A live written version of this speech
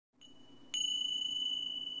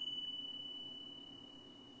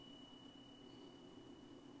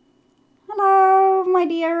my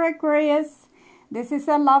dear Aquarius, this is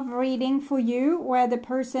a love reading for you where the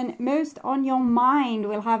person most on your mind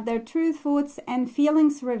will have their true thoughts and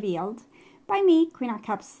feelings revealed by me, Queen of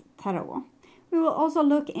Cups Tarot. We will also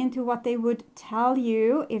look into what they would tell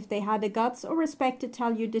you if they had the guts or respect to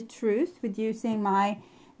tell you the truth with using my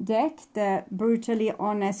deck, the Brutally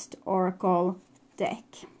Honest Oracle deck.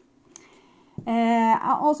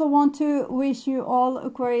 I also want to wish you all,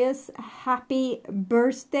 Aquarius, happy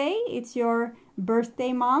birthday. It's your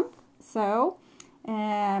birthday month, so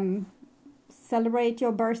celebrate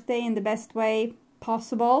your birthday in the best way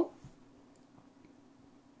possible.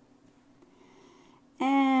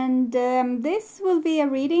 And this will be a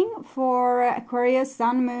reading for Aquarius,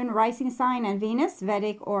 Sun, Moon, Rising Sign and Venus,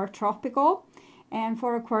 Vedic or Tropical. And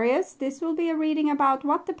for Aquarius, this will be a reading about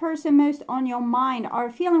what the person most on your mind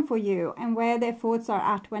are feeling for you and where their thoughts are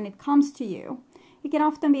at when it comes to you. It can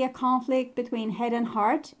often be a conflict between head and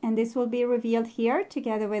heart, and this will be revealed here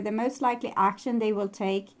together with the most likely action they will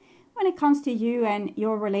take when it comes to you and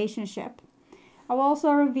your relationship. I will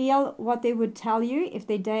also reveal what they would tell you if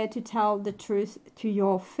they dare to tell the truth to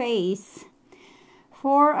your face.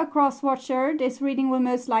 For a cross-watcher, this reading will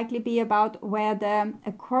most likely be about where the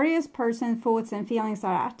Aquarius person's thoughts and feelings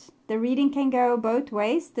are at. The reading can go both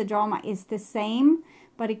ways. The drama is the same,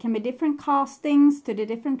 but it can be different castings to the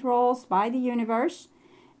different roles by the universe.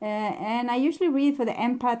 And I usually read for the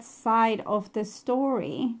empath side of the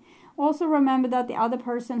story. Also remember that the other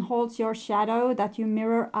person holds your shadow that you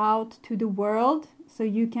mirror out to the world, so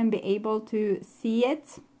you can be able to see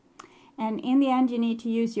it. And in the end, you need to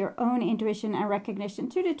use your own intuition and recognition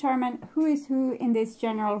to determine who is who in this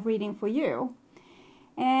general reading for you.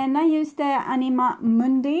 And I use the ANIMA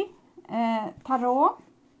MUNDI Tarot.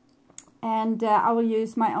 And I will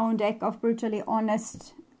use my own deck of Brutally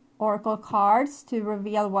Honest Oracle cards to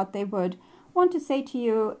reveal what they would want to say to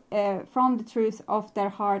you from the truth of their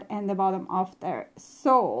heart and the bottom of their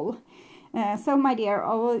soul. So, my dear,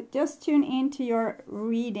 I will just tune into your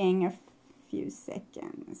reading a few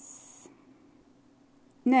seconds.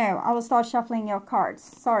 No, I will start shuffling your cards.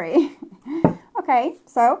 Sorry. Okay,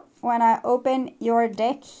 so when I open your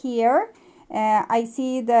deck here, I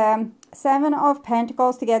see the Seven of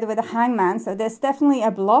Pentacles together with the Hangman. So there's definitely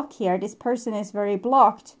a block here. This person is very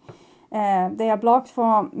blocked. They are blocked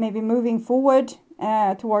from maybe moving forward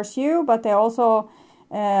towards you, but they're also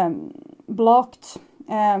blocked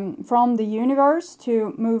from the universe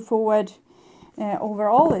to move forward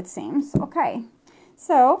overall, it seems. Okay.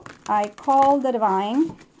 So, I call the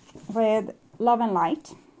Divine with Love and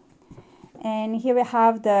Light. And here we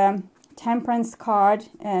have the Temperance card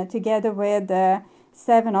together with the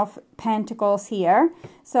Seven of Pentacles here.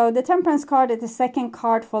 So, the Temperance card is the second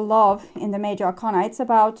card for love in the Major Arcana. It's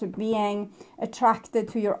about being attracted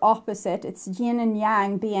to your opposite. It's yin and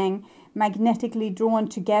yang being magnetically drawn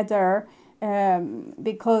together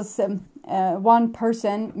because one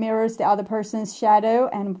person mirrors the other person's shadow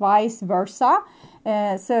and vice versa.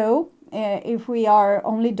 If we are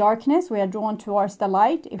only darkness, we are drawn towards the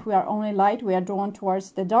light. If we are only light, we are drawn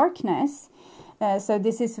towards the darkness. So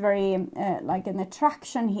this is very like an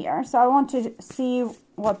attraction here. So I want to see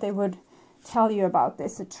what they would tell you about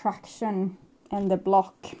this attraction and the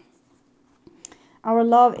block. Our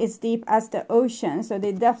love is deep as the ocean. So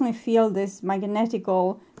they definitely feel this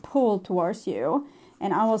magnetical pull towards you.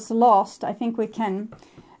 And I was lost. I think we can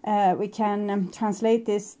translate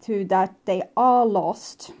this to that they are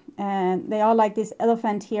lost, and they are like this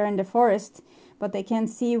elephant here in the forest, but they can't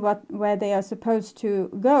see where they are supposed to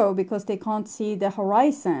go because they can't see the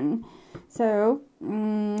horizon. So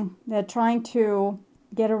they're trying to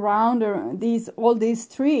get around all these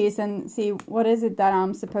trees and see what is it that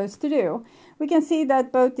I'm supposed to do. We can see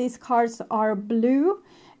that both these cards are blue.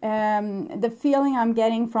 The feeling I'm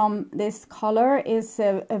getting from this color is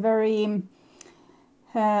a very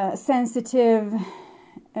sensitive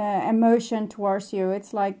emotion towards you.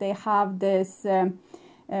 It's like they have this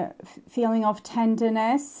feeling of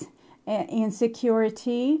tenderness,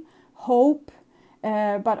 insecurity, hope,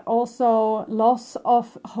 but also loss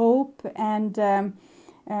of hope and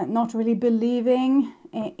not really believing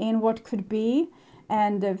in what could be,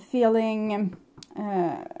 and feeling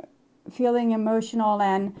emotional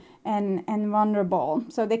and vulnerable.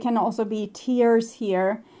 So there can also be tears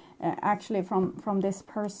here. Actually from this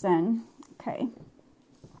person. Okay,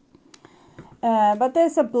 but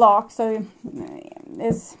there's a block, so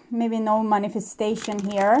there's maybe no manifestation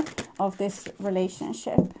here of this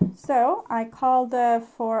relationship. So I call the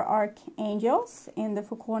 4 archangels in the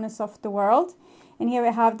 4 corners of the world, and here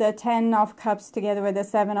we have the 10 of Cups together with the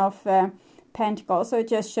 7 of Pentacles. So it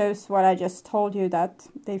just shows what I just told you, that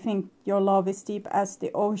they think your love is deep as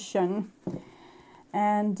the ocean.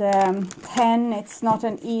 And 10, it's not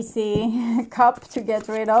an easy cup to get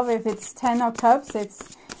rid of. If it's 10 of cups,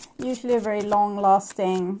 it's usually a very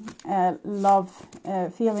long-lasting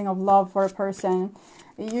feeling of love for a person.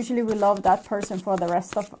 Usually we love that person for the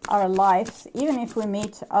rest of our lives. Even if we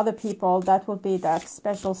meet other people, that will be that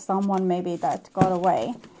special someone maybe that got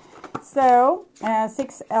away. So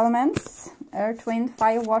 6 elements, earth, wind,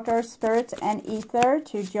 fire, water, spirit and ether,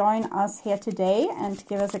 to join us here today and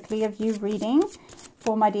give us a clear view reading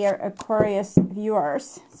for my dear Aquarius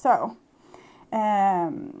viewers. So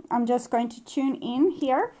I'm just going to tune in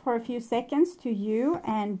here for a few seconds to you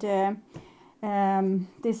and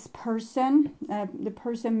this person, the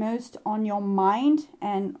person most on your mind,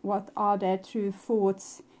 and what are their true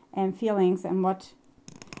thoughts and feelings, and what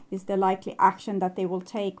is the likely action that they will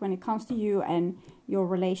take when it comes to you and your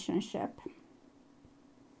relationship.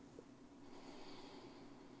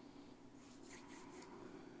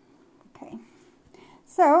 Okay,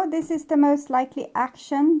 so this is the most likely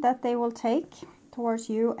action that they will take towards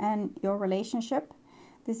you and your relationship.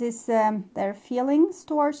 This is their feelings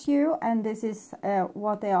towards you, and this is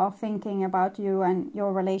what they are thinking about you and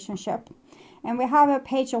your relationship. And we have a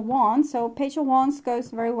Page of Wands. So Page of Wands goes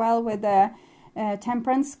very well with the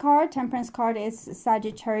Temperance card. Temperance card is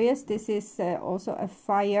Sagittarius. This is also a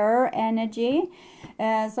fire energy.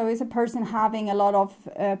 So it's a person having a lot of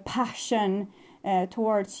passion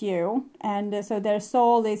towards you, and so their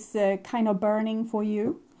soul is kind of burning for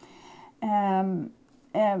you.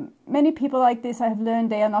 Many people like this, I have learned,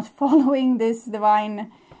 they are not following this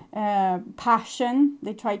divine passion.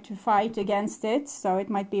 They try to fight against it. So it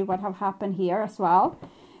might be what have happened here as well.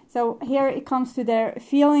 So here it comes to their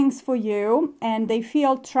feelings for you, and they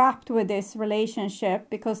feel trapped with this relationship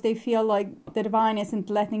because they feel like the divine isn't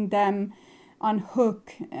letting them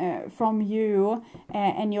unhook from you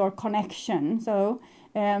and your connection. So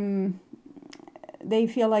they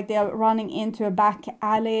feel like they are running into a back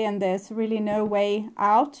alley and there's really no way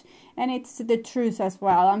out. And it's the truth as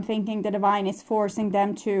well. I'm thinking the divine is forcing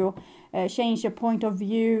them to change their point of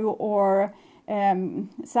view, or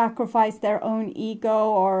sacrifice their own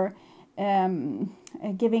ego, or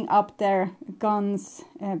giving up their guns,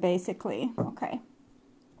 basically. Okay.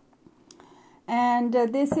 And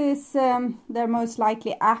this is their most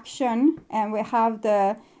likely action. And we have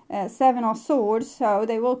the 7 of Swords. So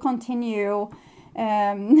they will continue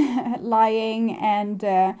lying and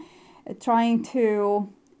trying to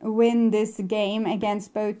win this game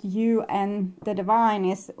against both you and the divine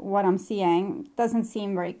is what I'm seeing. Doesn't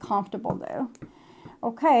seem very comfortable though.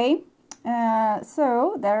 Okay,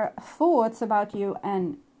 so their thoughts about you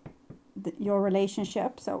and your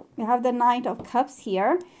relationship. So we have the Knight of Cups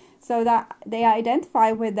here. So that they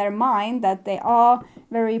identify with their mind that they are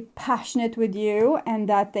very passionate with you, and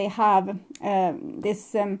that they have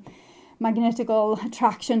this magnetical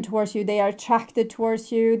attraction towards you. They are attracted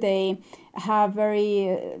towards you. They have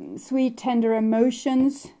very sweet, tender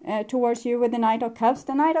emotions towards you with the Knight of Cups.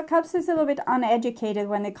 The Knight of Cups is a little bit uneducated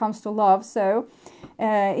when it comes to love. So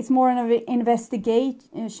it's more of an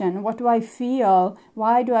investigation. What do I feel?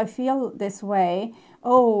 Why do I feel this way?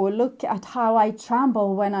 Oh, look at how I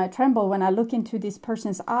tremble when I look into this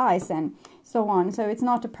person's eyes, and so on. So it's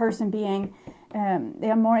not a person being, they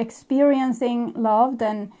are more experiencing love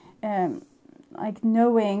than like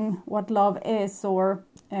knowing what love is, or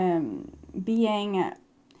being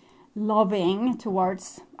loving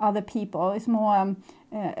towards other people. It's more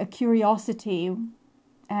a curiosity,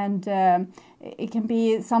 and it can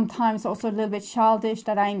be sometimes also a little bit childish,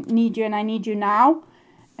 that I need you and I need you now.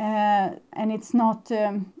 And it's not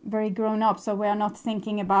very grown up, so we are not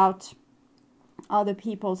thinking about other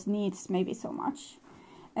people's needs maybe so much.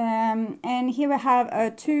 And here we have a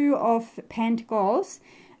 2 of Pentacles.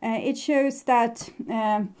 It shows that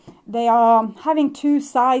they are having 2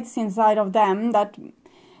 sides inside of them that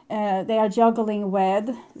they are juggling with.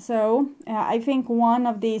 So I think one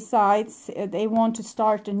of these sides, they want to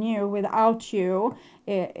start anew without you,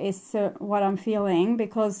 is what I'm feeling,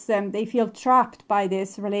 because they feel trapped by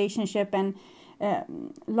this relationship and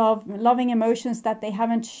loving emotions that they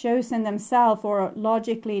haven't chosen themselves or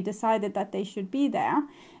logically decided that they should be there.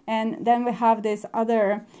 And then we have this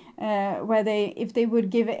other where if they would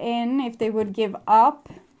give in, if they would give up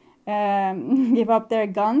their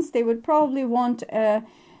guns, they would probably want a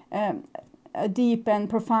deep and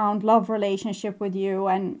profound love relationship with you,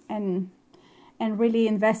 and really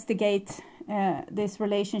investigate this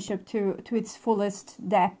relationship to its fullest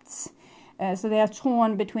depths. So they are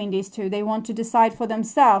torn between these two. They want to decide for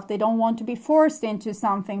themselves. They don't want to be forced into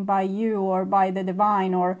something by you or by the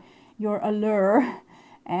divine or your allure.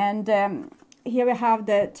 And here we have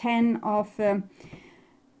the 10 of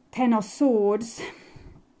Swords.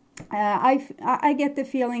 I get the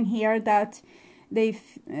feeling here that they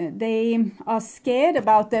are scared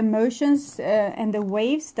about the emotions and the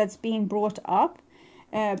waves that's being brought up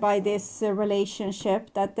by this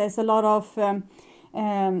relationship, that there's a lot of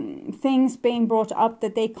things being brought up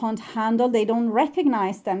that they can't handle. They don't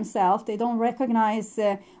recognize themselves. They don't recognize,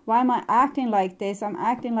 why am I acting like this? I'm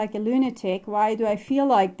acting like a lunatic. Why do I feel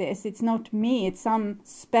like this? It's not me. It's some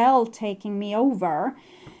spell taking me over.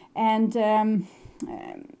 And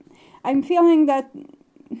I'm feeling that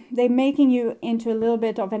they're making you into a little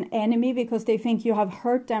bit of an enemy because they think you have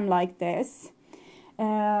hurt them like this.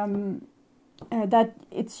 That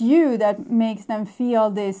it's you that makes them feel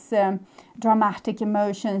this dramatic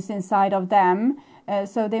emotions inside of them.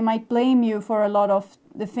 So they might blame you for a lot of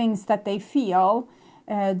the things that they feel,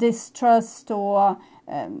 distrust, or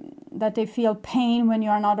that they feel pain when you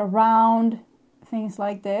are not around, things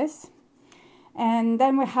like this. And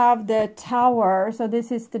then we have the Tower. So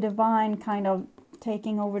this is the divine kind of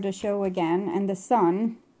taking over the show again, and the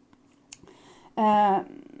Sun.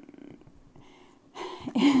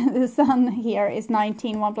 The Sun here is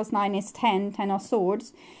 19, 1 plus 9 is 10, 10 of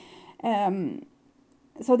Swords.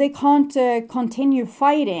 So they can't continue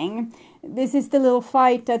fighting. This is the little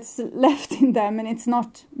fight that's left in them, and it's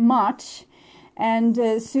not much.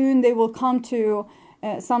 And soon they will come to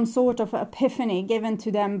some sort of epiphany given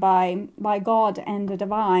to them by God and the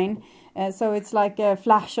divine. So it's like a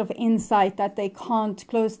flash of insight that they can't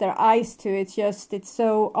close their eyes to. It's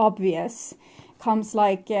so obvious. Comes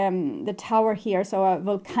like the Tower here, so a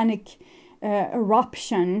volcanic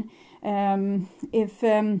eruption. If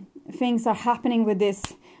things are happening with this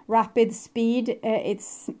rapid speed,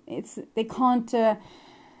 they can't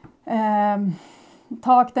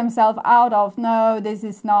talk themselves out of, no, this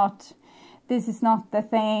is not the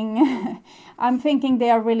thing. I'm thinking they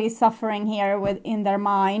are really suffering here within their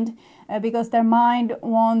mind, because their mind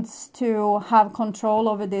wants to have control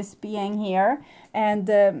over this being here, and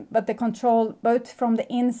but the control both from the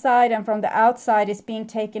inside and from the outside is being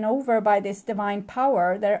taken over by this divine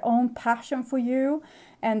power, their own passion for you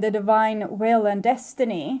and the divine will and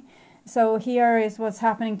destiny. So here is what's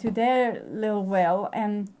happening to their little will,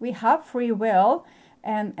 and we have free will,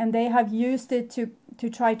 and they have used it to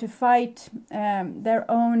try to fight their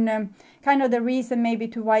own kind of the reason maybe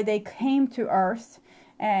to why they came to Earth.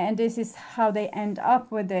 And this is how they end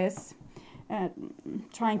up with this,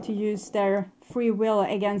 trying to use their free will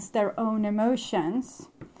against their own emotions.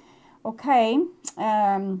 Okay,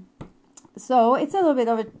 so it's a little bit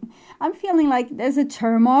of a, I'm feeling like there's a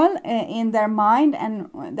turmoil in their mind and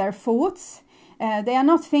their thoughts. They are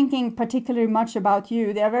not thinking particularly much about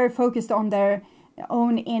you. They are very focused on their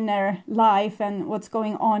own inner life and what's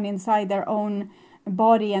going on inside their own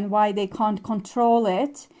body and why they can't control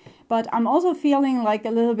it. But I'm also feeling like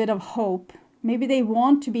a little bit of hope. Maybe they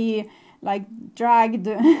want to be like dragged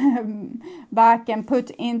back and put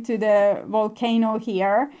into the volcano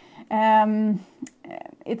here.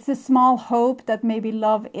 It's a small hope that maybe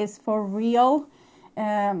love is for real.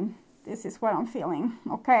 This is what I'm feeling.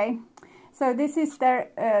 Okay, so this is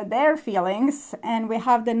their feelings, and we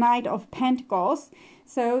have the Knight of Pentacles.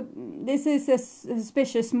 So this is a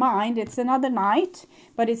suspicious mind. It's another knight,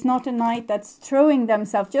 but it's not a knight that's throwing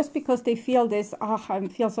themselves just because they feel this, oh, I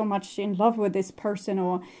feel so much in love with this person,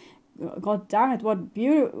 or God damn it,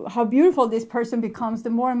 how beautiful this person becomes. The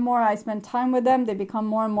more and more I spend time with them, they become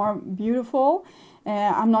more and more beautiful.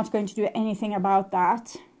 I'm not going to do anything about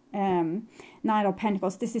that. Knight of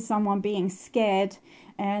Pentacles, this is someone being scared,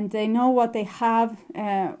 and they know what they have.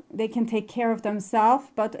 They can take care of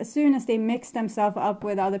themselves, but as soon as they mix themselves up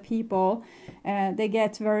with other people, they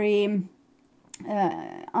get very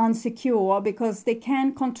unsecure, because they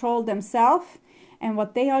can't control themselves and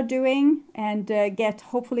what they are doing and get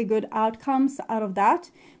hopefully good outcomes out of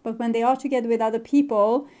that. But when they are together with other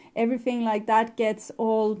people, everything like that gets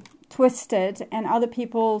all twisted, and other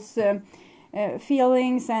people's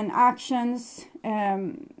feelings and actions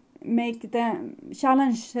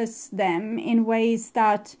challenges them in ways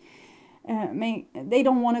that they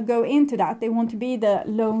don't want to go into that. They want to be the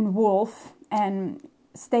lone wolf and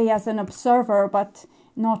stay as an observer, but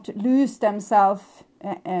not lose themselves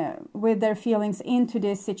with their feelings into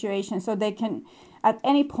this situation, so they can at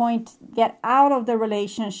any point get out of the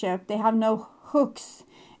relationship. They have no hooks.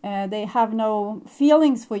 They have no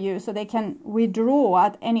feelings for you, so they can withdraw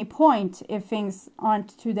at any point if things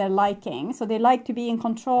aren't to their liking. So they like to be in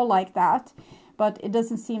control like that, but it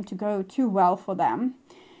doesn't seem to go too well for them.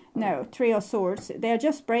 No, Three of Swords. They're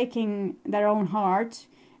just breaking their own heart,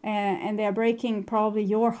 and they're breaking probably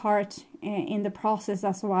your heart in the process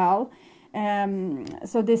as well.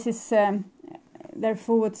 So this is their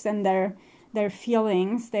thoughts and their their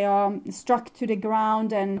feelings. They are struck to the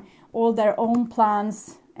ground, and all their own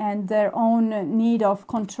plans and their own need of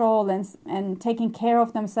control and taking care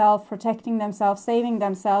of themselves, protecting themselves, saving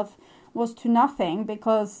themselves was to nothing,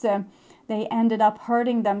 because they ended up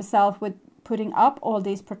hurting themselves with putting up all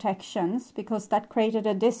these protections, because that created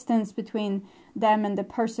a distance between them and the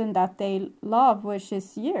person that they love, which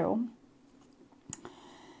is you.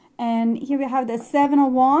 And here we have the Seven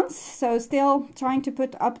of Wands, so still trying to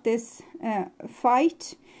put up this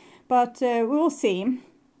fight, but we'll see.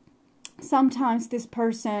 Sometimes this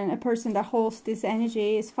person, a person that holds this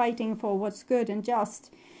energy, is fighting for what's good and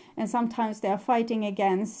just, and sometimes they are fighting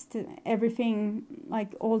against everything,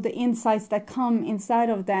 like all the insights that come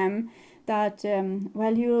inside of them, that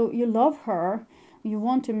well, you love her, you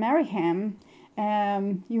want to marry him,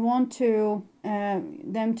 you want to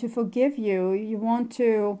them to forgive you, you want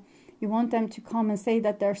them to come and say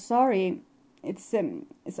that they're sorry. It's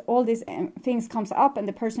all these things comes up, and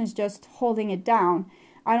the person is just holding it down.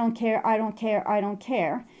 I don't care, I don't care, I don't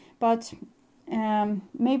care. But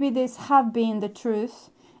maybe this have been the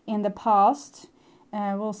truth in the past.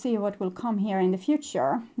 We'll see what will come here in the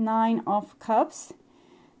future. Nine of Cups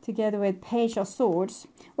together with Page of Swords.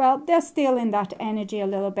 Well, they're still in that energy a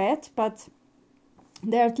little bit, but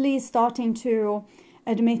they're at least starting to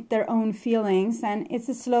admit their own feelings, and it's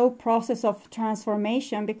a slow process of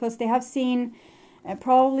transformation, because they have seen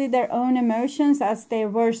probably their own emotions as their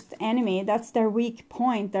worst enemy. That's their weak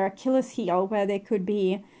point, their Achilles heel, where they could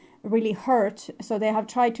be really hurt. So they have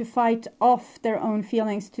tried to fight off their own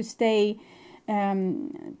feelings to stay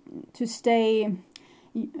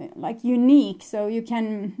like unique, so you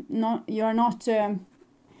are not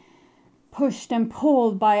pushed and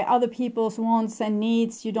pulled by other people's wants and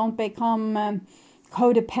needs. You don't become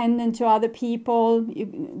codependent to other people. You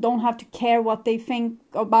don't have to care what they think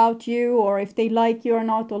about you, or if they like you or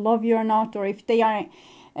not, or love you or not, or if they are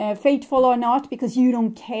faithful or not, because you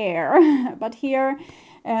don't care. But here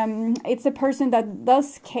it's a person that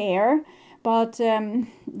does care, but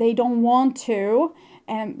they don't want to,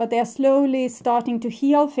 but they are slowly starting to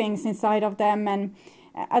heal things inside of them, and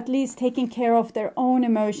at least taking care of their own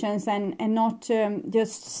emotions, and not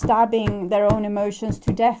just stabbing their own emotions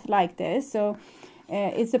to death like this. So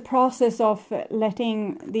it's a process of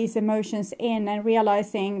letting these emotions in and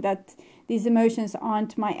realizing that these emotions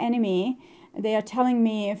aren't my enemy. They are telling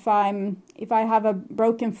me if I have a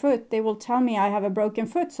broken foot, they will tell me I have a broken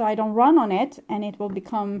foot, so I don't run on it, and it will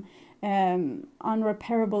become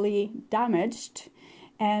unrepairably damaged.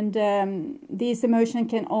 And these emotions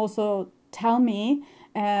can also tell me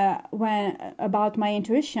about my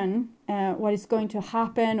intuition, what is going to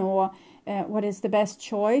happen, or what is the best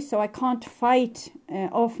choice. So I can't fight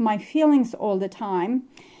off my feelings all the time.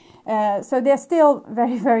 So they're still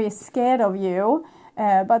very, very scared of you,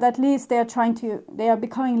 but at least they are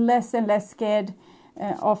becoming less and less scared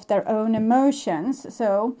of their own emotions.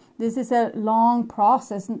 So this is a long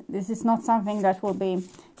process. This is not something that will be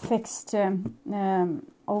fixed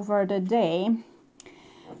over the day.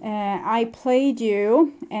 I played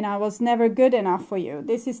you and I was never good enough for you.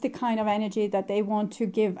 This is the kind of energy that they want to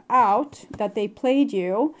give out, that they played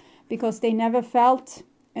you because they never felt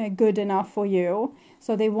good enough for you.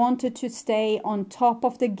 So they wanted to stay on top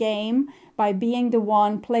of the game by being the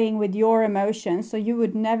one playing with your emotions, so you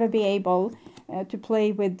would never be able to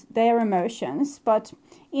play with their emotions. But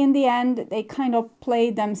in the end, they kind of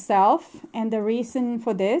played themselves, and the reason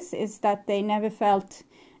for this is that they never felt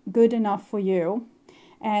good enough for you.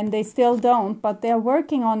 And they still don't, but they're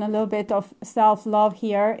working on a little bit of self-love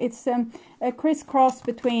here. It's a crisscross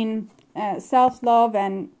between self-love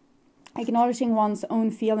and acknowledging one's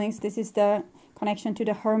own feelings. This is the connection to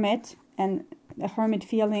the hermit, and the hermit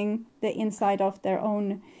feeling the inside of their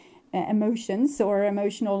own emotions or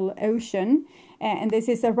emotional ocean. And this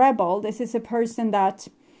is a rebel. This is a person that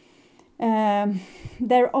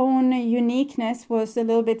their own uniqueness was a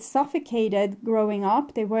little bit suffocated growing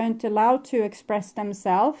up. They weren't allowed to express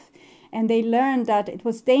themselves, and they learned that it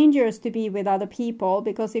was dangerous to be with other people,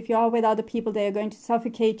 because if you are with other people, they are going to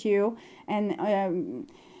suffocate you and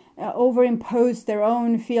overimpose their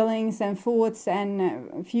own feelings and thoughts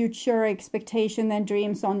and future expectation and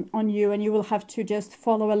dreams on you, and you will have to just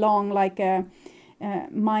follow along like a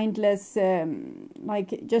mindless,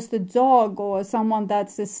 like just a dog or someone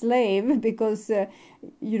that's a slave, because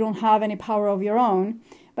you don't have any power of your own.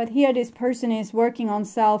 But here this person is working on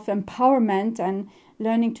self-empowerment and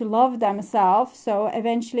learning to love themselves. So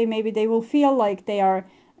eventually maybe they will feel like they are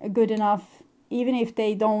good enough, even if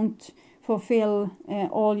they don't fulfill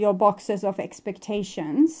all your boxes of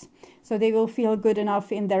expectations. So they will feel good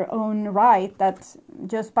enough in their own right, that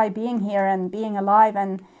just by being here and being alive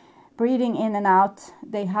and breathing in and out.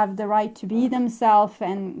 They have the right to be themselves,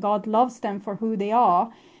 and God loves them for who they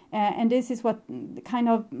are. And this is what the kind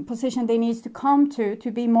of position they need to come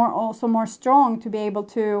to be more strong, to be able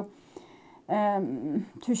to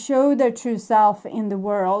show their true self in the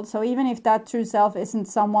world. So even if that true self isn't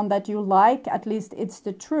someone that you like, at least it's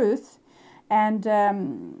the truth. And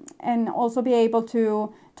also be able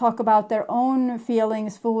to talk about their own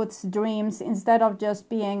feelings, thoughts, dreams, instead of just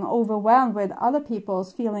being overwhelmed with other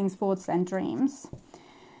people's feelings, thoughts, and dreams.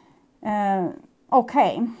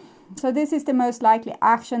 Okay, so this is the most likely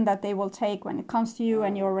action that they will take when it comes to you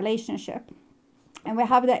and your relationship. And we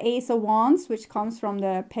have the Ace of Wands, which comes from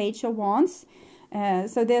the Page of Wands.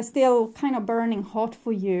 So they're still kind of burning hot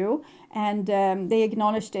for you, and they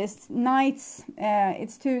acknowledge this. Knights,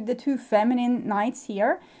 it's the two feminine knights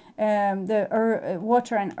here, the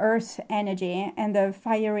water and earth energy, and the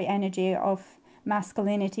fiery energy of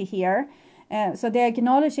masculinity here. So they're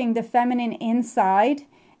acknowledging the feminine inside,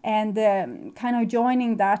 and kind of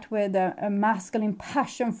joining that with a masculine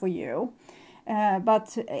passion for you.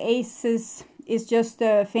 But aces is just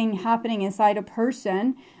a thing happening inside a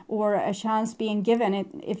person, or a chance being given.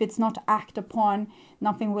 If it's not acted upon,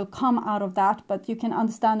 nothing will come out of that. But you can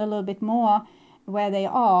understand a little bit more where they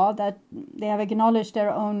are, that they have acknowledged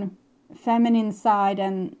their own feminine side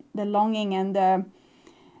and the longing and the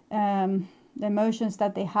emotions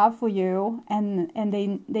that they have for you, and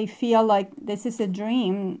they feel like this is a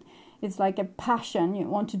dream. It's like a passion. You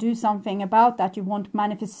want to do something about that. You want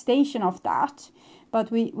manifestation of that. But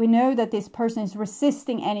we know that this person is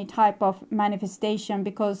resisting any type of manifestation,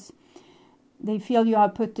 because they feel you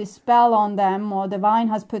have put this spell on them, or divine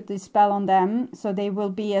has put this spell on them. So they will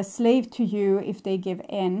be a slave to you if they give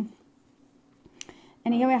in.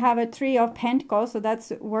 And here we have a Three of Pentacles. So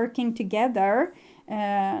that's working together,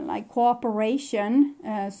 like cooperation,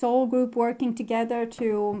 soul group working together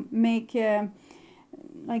to make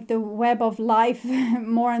like the web of life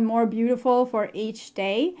more and more beautiful for each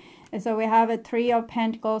day. And so we have a Three of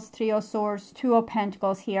Pentacles, Three of Swords, Two of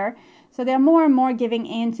Pentacles here. So they're more and more giving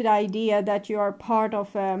in to the idea that you are part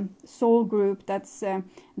of a soul group that's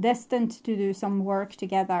destined to do some work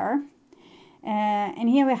together. And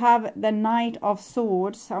here we have the Knight of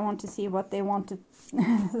Swords. I want to see what they want to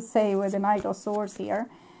say with the Knight of Swords here.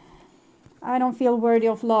 I don't feel worthy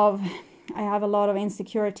of love. I have a lot of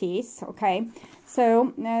insecurities. Okay,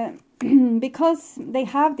 so because they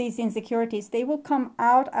have these insecurities, they will come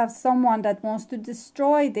out as someone that wants to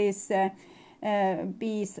destroy this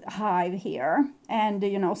bee's hive here, and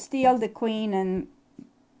steal the queen and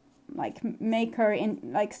like make her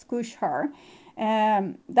squish her.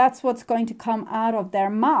 That's what's going to come out of their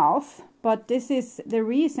mouth. But this is the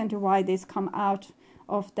reason to why this come out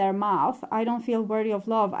of their mouth. I don't feel worthy of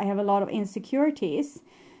love. I have a lot of insecurities.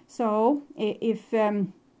 So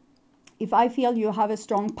if I feel you have a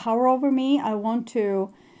strong power over me, I want to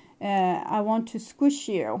squish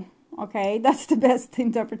you. Okay, that's the best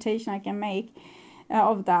interpretation I can make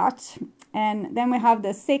of that. And then we have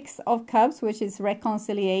the Six of Cups, which is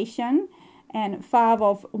reconciliation, and Five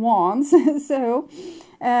of Wands. So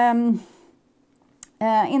in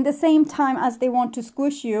the same time as they want to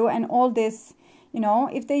squish you and all this,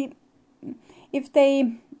 if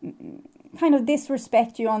they kind of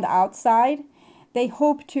disrespect you on the outside, they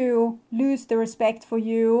hope to lose the respect for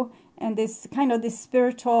you and this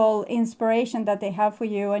spiritual inspiration that they have for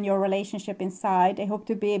you and your relationship inside. They hope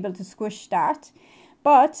to be able to squish that.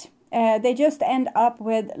 But they just end up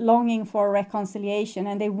with longing for reconciliation,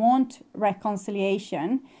 and they want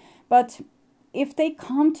reconciliation. But if they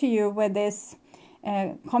come to you with this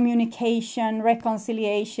communication,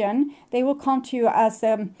 reconciliation, they will come to you as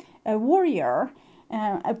a warrior,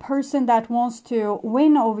 a person that wants to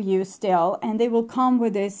win over you still, and they will come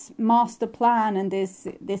with this master plan and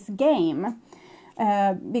this game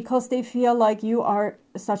because they feel like you are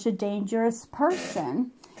such a dangerous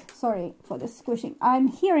person. Sorry for the squishing. I'm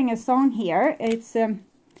hearing a song here. It's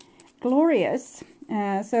glorious.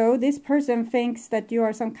 So this person thinks that you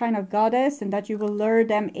are some kind of goddess and that you will lure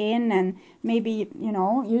them in and maybe,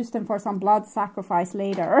 use them for some blood sacrifice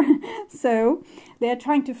later. So they're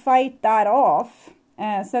trying to fight that off.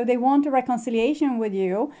 So they want a reconciliation with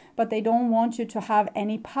you, but they don't want you to have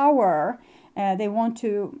any power. They want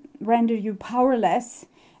to render you powerless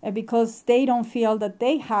because they don't feel that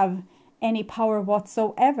they have any power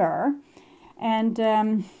whatsoever.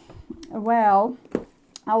 And well,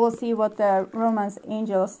 I will see what the Romance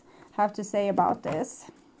angels have to say about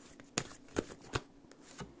this.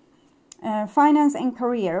 Finance and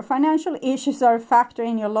career. Financial issues are a factor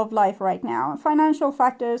in your love life right now. Financial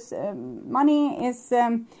factors, money is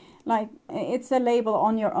like it's a label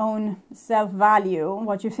on your own self-value,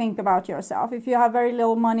 what you think about yourself. If you have very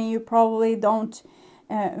little money, you probably don't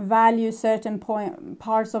value certain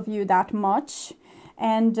parts of you that much.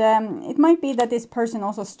 And it might be that this person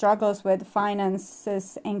also struggles with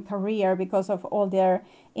finances and career because of all their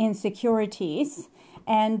insecurities.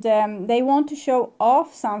 And they want to show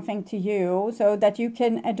off something to you so that you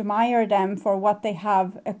can admire them for what they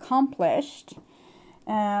have accomplished.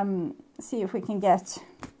 See if we can get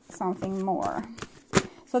something more.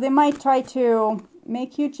 So they might try to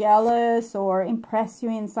make you jealous or impress you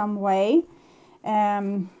in some way.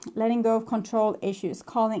 Letting go of control issues,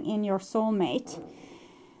 calling in your soulmate.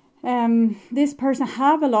 This person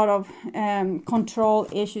have a lot of control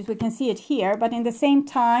issues. We can see it here, but in the same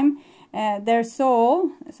time, their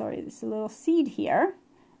soul, sorry, there's a little seed here,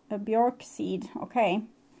 a bjork seed, okay,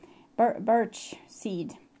 birch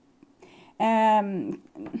seed.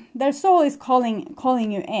 Their soul is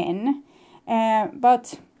calling you in,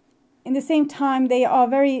 but in the same time, they are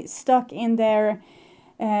very stuck in their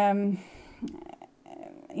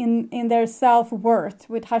in their self-worth,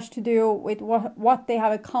 which has to do with what they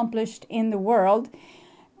have accomplished in the world,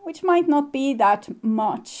 which might not be that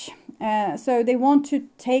much. So they want to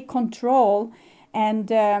take control and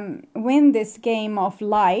win this game of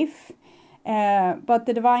life. But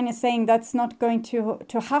the divine is saying that's not going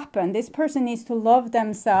to happen. This person needs to love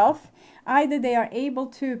themselves. Either they are able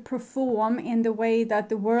to perform in the way that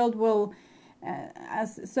the world will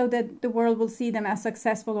so that the world will see them as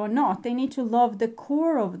successful or not. They need to love the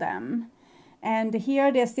core of them. And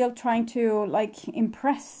here they're still trying to like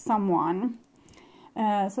impress someone.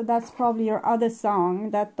 So that's probably your other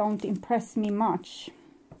song, that don't impress me much.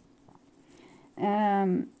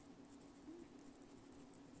 I'm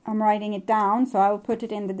writing it down, so I will put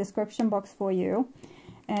it in the description box for you.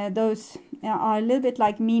 Those are a little bit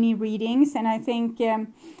like mini readings, and I think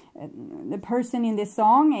the person in this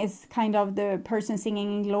song is kind of the person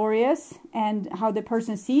singing Glorious, and how the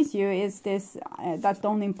person sees you is this, that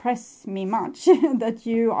don't impress me much, that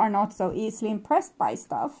you are not so easily impressed by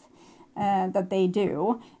stuff that they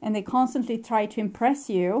do, and they constantly try to impress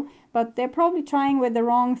you, but they're probably trying with the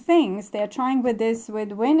wrong things. They're trying with this,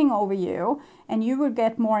 with winning over you, and you would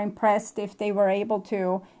get more impressed if they were able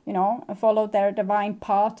to, you know, follow their divine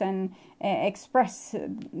path and express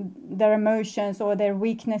their emotions or their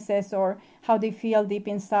weaknesses or how they feel deep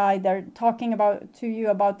inside. They're talking to you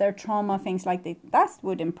about their trauma, things like that. That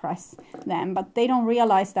would impress them, but they don't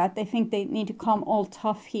realize that. They think they need to come all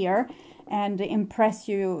tough here and impress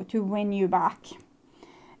you to win you back.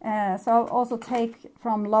 So I'll also take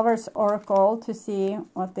from Lover's Oracle to see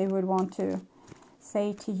what they would want to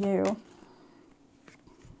say to you.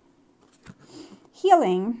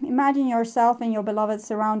 Healing. Imagine yourself and your beloved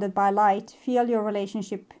surrounded by light. Feel your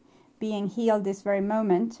relationship being healed this very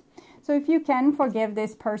moment. So if you can forgive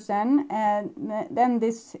this person, then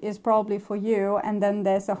this is probably for you, and then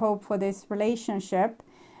there's a hope for this relationship.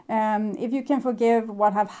 If you can forgive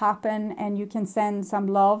what have happened and you can send some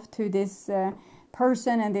love to this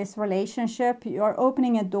person and this relationship, you're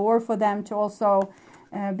opening a door for them to also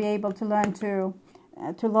be able to learn to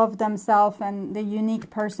love themselves and the unique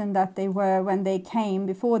person that they were when they came,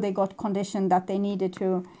 before they got conditioned that they needed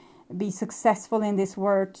to be successful in this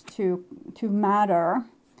world to matter.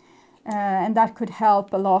 And that could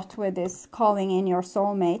help a lot with this calling in your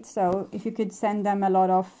soulmate. So if you could send them a lot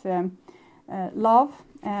of love,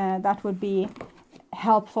 that would be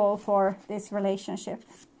helpful for this relationship.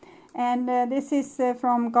 And this is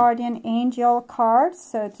from Guardian Angel cards,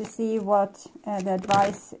 so to see what the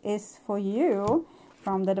advice is for you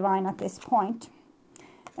from the divine at this point.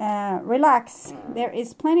 Relax. There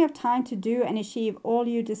is plenty of time to do and achieve all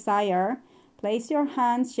you desire. Place your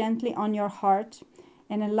hands gently on your heart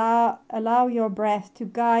and allow your breath to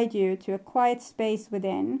guide you to a quiet space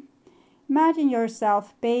within. Imagine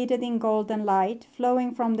yourself bathed in golden light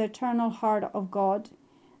flowing from the eternal heart of God.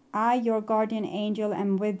 I, your guardian angel,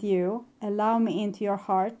 am with you. Allow me into your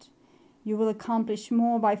heart. You will accomplish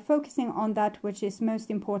more by focusing on that which is most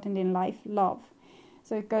important in life, love.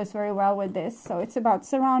 So it goes very well with this. So it's about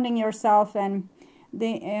surrounding yourself and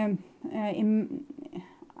the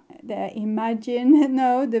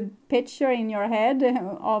picture in your head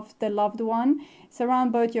of the loved one.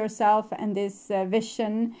 Surround both yourself and this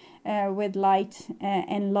vision with light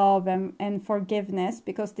and love and forgiveness,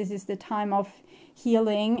 because this is the time of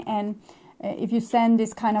healing. And if you send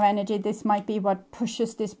this kind of energy, this might be what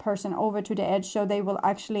pushes this person over to the edge, so they will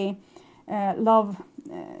actually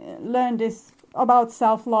learn this about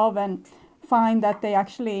self-love and find that they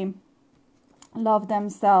actually love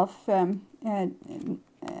themselves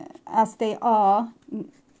as they are,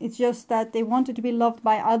 it's just that they wanted to be loved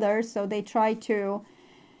by others, so they try to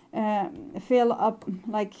fill up,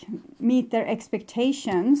 like meet their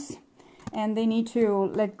expectations, and they need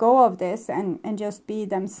to let go of this and just be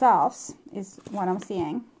themselves, is what I'm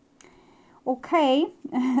seeing. Okay,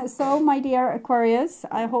 so my dear Aquarius,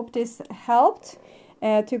 I hope this helped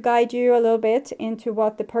to guide you a little bit into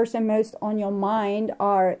what the person most on your mind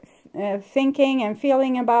are thinking and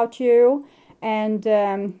feeling about you, and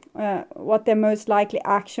what their most likely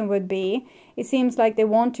action would be. It seems like they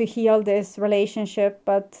want to heal this relationship,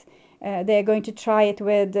 but they're going to try it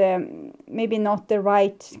with maybe not the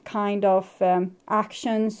right kind of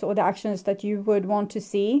actions, or the actions that you would want to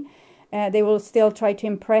see. They will still try to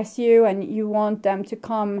impress you, and you want them to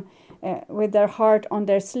come with their heart on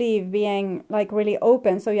their sleeve, being like really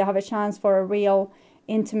open, so you have a chance for a real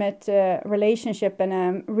intimate relationship and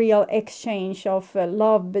a real exchange of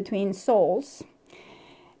love between souls.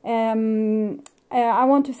 I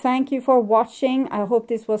want to thank you for watching. I hope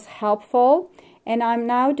this was helpful. And I'm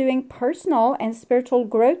now doing personal and spiritual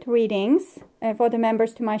growth readings for the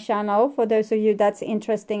members to my channel, for those of you that's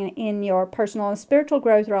interested in your personal and spiritual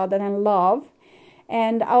growth rather than love.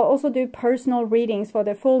 And I'll also do personal readings for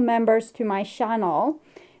the full members to my channel.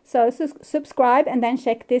 So subscribe and then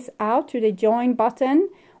check this out to the join button,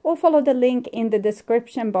 or follow the link in the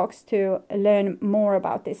description box to learn more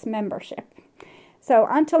about this membership. So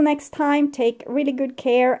until next time, take really good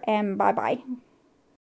care, and bye-bye.